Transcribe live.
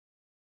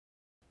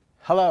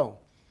Hello,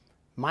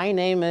 my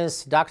name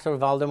is Dr.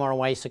 Waldemar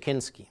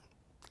Wysokinski,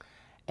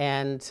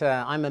 and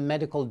I'm a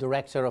medical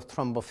director of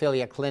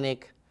Thrombophilia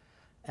Clinic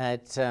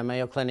at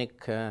Mayo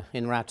Clinic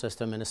in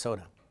Rochester,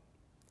 Minnesota.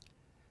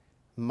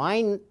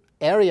 My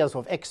areas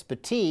of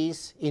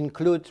expertise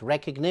include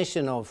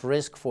recognition of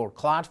risk for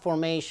clot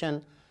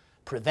formation,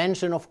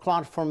 prevention of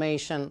clot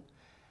formation,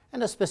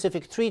 and a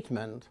specific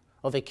treatment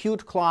of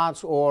acute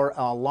clots or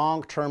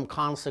long-term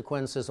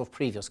consequences of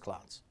previous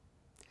clots.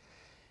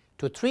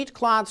 To treat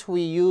clots,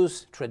 we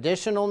use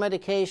traditional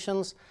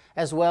medications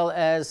as well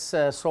as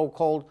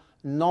so-called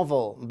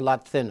novel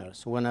blood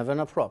thinners whenever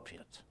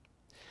appropriate.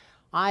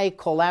 I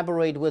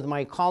collaborate with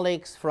my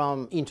colleagues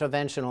from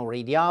interventional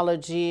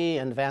radiology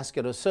and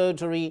vascular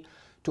surgery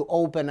to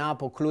open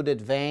up occluded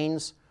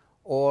veins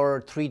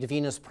or treat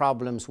venous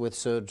problems with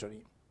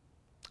surgery.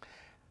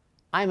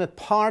 I'm a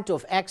part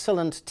of an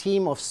excellent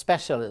team of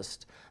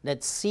specialists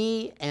that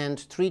see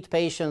and treat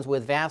patients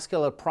with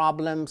vascular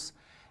problems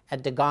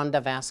at the Gonda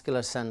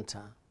Vascular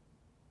Center.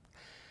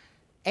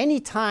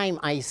 Anytime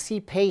I see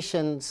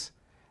patients,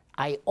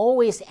 I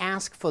always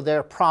ask for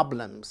their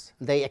problems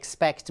they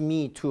expect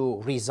me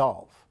to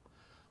resolve,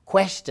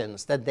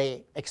 questions that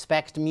they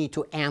expect me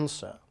to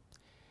answer.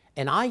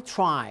 And I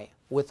try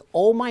with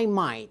all my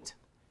might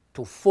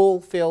to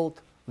fulfill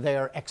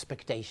their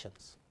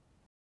expectations.